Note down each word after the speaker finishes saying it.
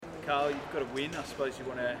Carl, you've got a win. I suppose you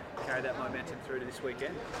want to carry that momentum through to this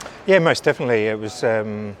weekend? Yeah, most definitely. It was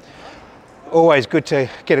always good to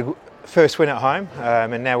get a first win at home,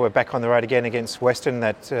 and now we're back on the road again against Western.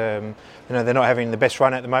 That they're not having the best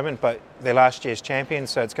run at the moment, but they're last year's champions,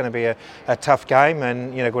 so it's going to be a tough game,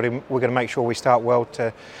 and we're going to make sure we start well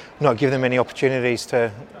to not give them any opportunities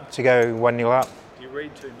to go 1-0 up. Do you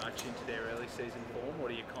read too much into their early season form, or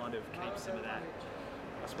do you kind of keep some of that?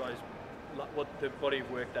 I suppose what the body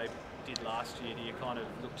of work they did last year, do you kind of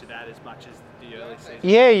look to that as much as the early season?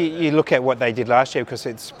 Yeah, you look at what they did last year because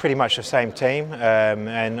it's pretty much the same team,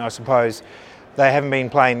 and I suppose they haven't been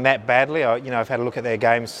playing that badly. I've had a look at their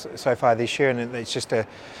games so far this year, and it's just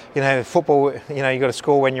football. You got to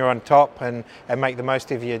score when you're on top and make the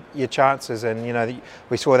most of your chances. And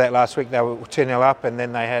we saw that last week. They were 2-0 up, and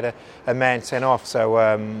then they had a man sent off. So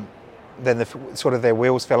then their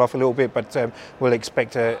wheels fell off a little bit, but we'll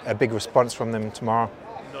expect a big response from them tomorrow.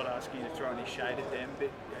 I'm not asking you to throw any shade at them, but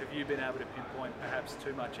have you been able to pinpoint perhaps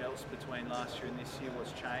too much else between last year and this year?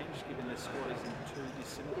 What's changed, given the squad isn't too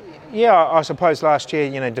dissimilar? Yeah, I suppose last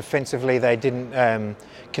year, defensively they didn't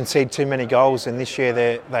concede too many goals, and this year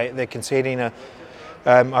they're conceding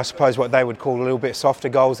I suppose what they would call a little bit softer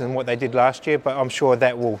goals than what they did last year. But I'm sure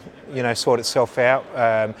that will, sort itself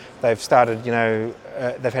out. They've started,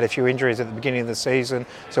 they've had a few injuries at the beginning of the season,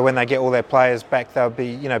 so when they get all their players back, they'll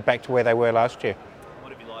be, back to where they were last year.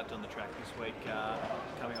 What have you liked on the track this week?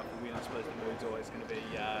 Coming off the win, I suppose the mood's always going to be.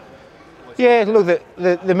 Yeah, look,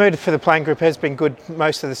 the mood for the playing group has been good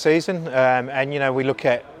most of the season, and we look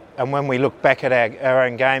at. And when we look back at our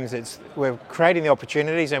own games, we're creating the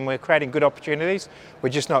opportunities, and we're creating good opportunities. We're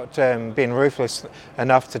just not being ruthless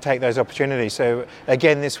enough to take those opportunities. So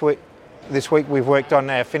again, this week we've worked on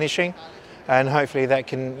our finishing, and hopefully that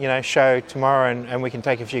can show tomorrow, and we can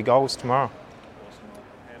take a few goals tomorrow.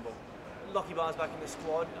 Awesome. Lockie Barr's back in the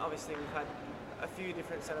squad. Obviously, we've had a few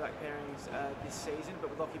different centre-back pairings this season,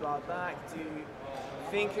 but with Lockie Barr back, do you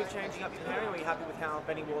think of changing up your pairing, or are you happy with how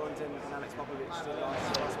Benny Warland and Alex Popovich did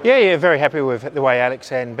last week? Yeah, very happy with the way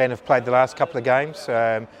Alex and Ben have played the last couple of games.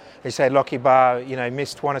 He said Lockie Barr,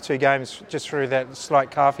 missed 1 or 2 games just through that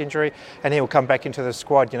slight calf injury, and he'll come back into the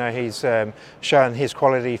squad. He's shown his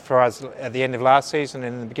quality for us at the end of last season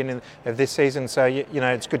and in the beginning of this season. So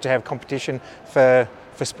it's good to have competition for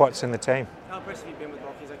spots in the team. How impressive have you been with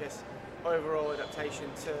Lockie's, I guess, overall adaptation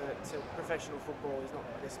to professional football? He's not,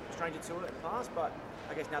 I guess, a stranger to it in the past, but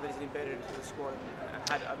I guess now that he's embedded into the squad and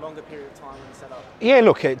had a longer period of time when set up. Yeah,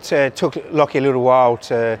 look, it took Lockie a little while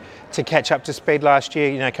to catch up to speed last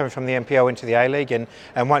year, coming from the NPL into the A-League, and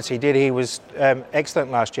once he did, he was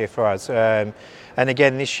excellent last year for us. And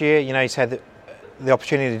again this year, he's had the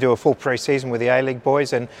opportunity to do a full pre-season with the A-League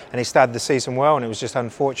boys, and he started the season well, and it was just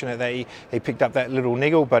unfortunate that he picked up that little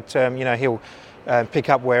niggle, but he'll pick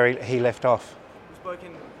up where he left off. We've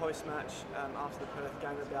spoken post-match after the Perth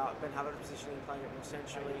game about Ben Haller's positioning, playing it more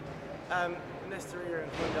centrally. Nestaria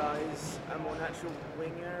and Kunda is a more natural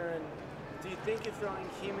winger, and do you think of throwing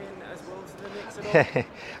him in as well to the mix at all?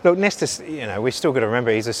 Look, Nestor's, we've still got to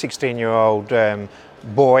remember he's a 16-year-old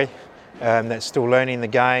boy that's still learning the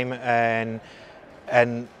game, and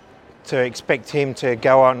to expect him to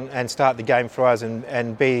go on and start the game for us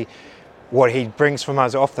and be what he brings from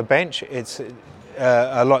us off the bench, it's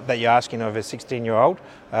a lot that you're asking of a 16-year-old,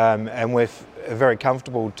 and we're very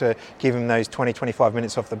comfortable to give him those 20-25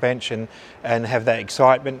 minutes off the bench and have that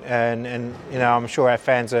excitement, and I'm sure our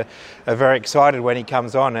fans are very excited when he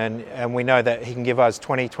comes on, and we know that he can give us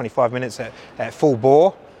 20-25 minutes at full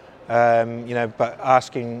bore, but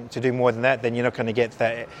asking to do more than that, then you're not going to get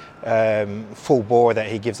that full bore that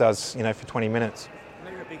he gives us for 20 minutes. I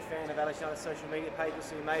know you're a big fan of Alex United social media pages,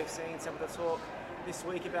 so you may have seen some of the talk this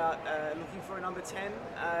week about looking for a number 10.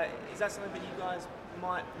 Is that something that you guys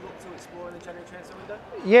might look to explore in the January transfer window?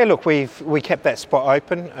 Yeah, look, we kept that spot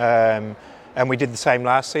open, and we did the same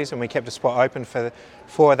last season. We kept a spot open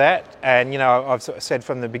for that, and I've said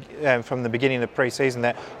from the beginning of the pre-season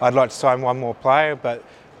that I'd like to sign one more player, but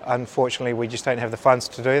unfortunately we just don't have the funds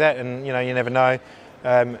to do that, and you never know.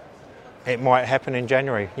 It might happen in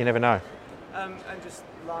January. You never know. And just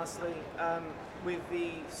lastly, with the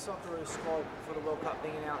Socceroos squad for the World Cup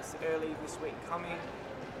being announced early this week coming,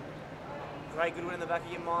 Ray Goodwin in the back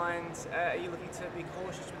of your mind, are you looking to be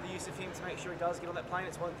cautious with the use of him to make sure he does get on that plane?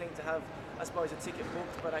 It's one thing to have, I suppose, a ticket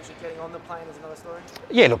booked, but actually getting on the plane is another story.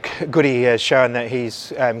 Yeah, look, Goody has shown that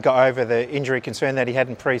he's got over the injury concern that he had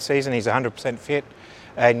in pre-season. He's 100% fit,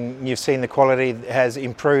 and you've seen the quality has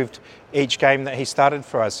improved each game that he started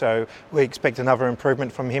for us. So we expect another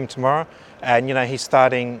improvement from him tomorrow, and he's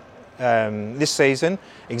starting this season,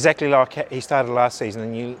 exactly like he started last season,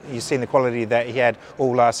 and you've seen the quality that he had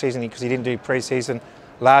all last season, because he didn't do pre-season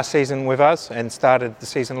last season with us and started the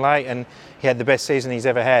season late, and he had the best season he's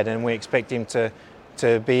ever had, and we expect him to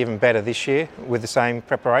be even better this year with the same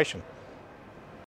preparation.